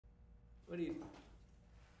What do you...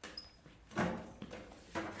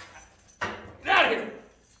 Get out of here!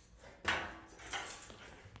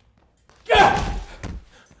 Get out!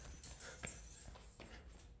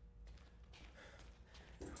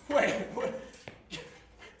 Wait, what?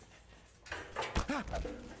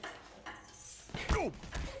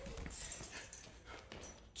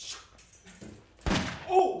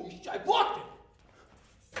 Oh, I blocked it!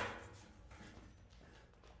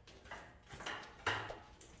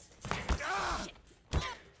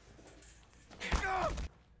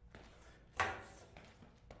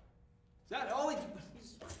 Is that all these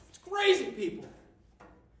crazy people?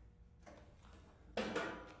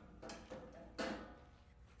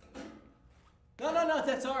 No,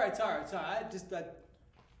 that's all right, it's all right, it's all right. I just,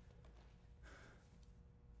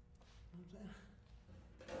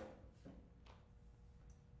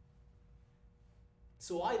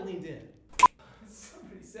 So I leaned in.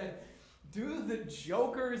 Somebody said, do the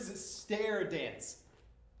Joker's stare dance.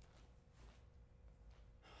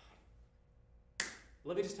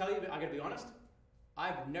 Let me just tell you, I gotta be honest,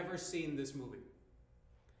 I've never seen this movie.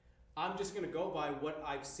 I'm just gonna go by what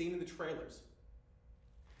I've seen in the trailers.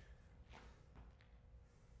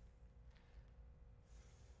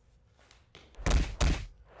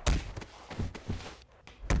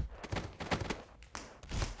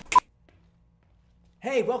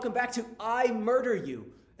 Hey, welcome back to I Murder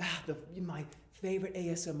You, my favorite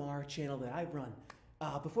ASMR channel that I run.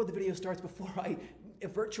 Before the video starts, before I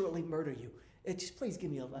virtually murder you, just please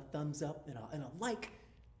give me a thumbs up and a like,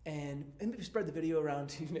 and maybe spread the video around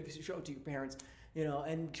to, maybe show it to your parents, you know,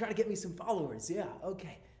 and try to get me some followers. Yeah,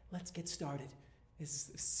 okay, let's get started. This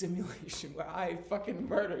is a simulation where I fucking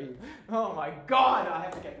murder you. Oh my God, I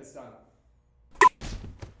have to get this done.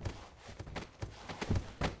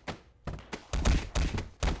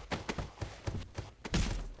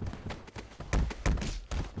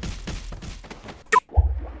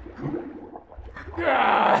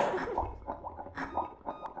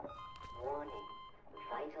 Warning,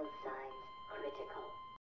 vital signs critical.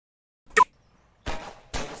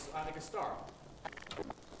 Like a star.